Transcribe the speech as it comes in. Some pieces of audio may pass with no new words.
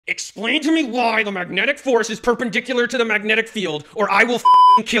Explain to me why the magnetic force is perpendicular to the magnetic field, or I will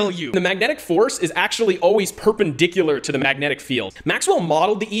f***ing kill you. The magnetic force is actually always perpendicular to the magnetic field. Maxwell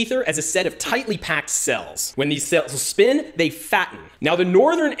modeled the ether as a set of tightly packed cells. When these cells spin, they fatten. Now, the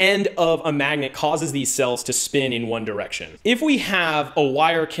northern end of a magnet causes these cells to spin in one direction. If we have a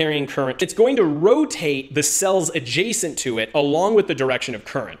wire carrying current, it's going to rotate the cells adjacent to it along with the direction of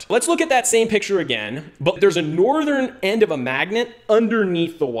current. Let's look at that same picture again, but there's a northern end of a magnet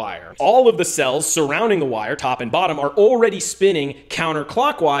underneath the wire. All of the cells surrounding the wire, top and bottom, are already spinning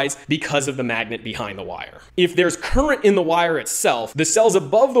counterclockwise because of the magnet behind the wire. If there's current in the wire itself, the cells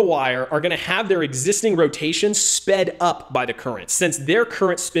above the wire are going to have their existing rotation sped up by the current, since their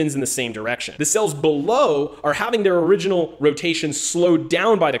current spins in the same direction. The cells below are having their original rotation slowed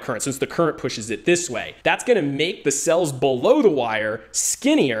down by the current, since the current pushes it this way. That's going to make the cells below the wire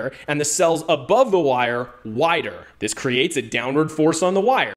skinnier and the cells above the wire wider. This creates a downward force on the wire.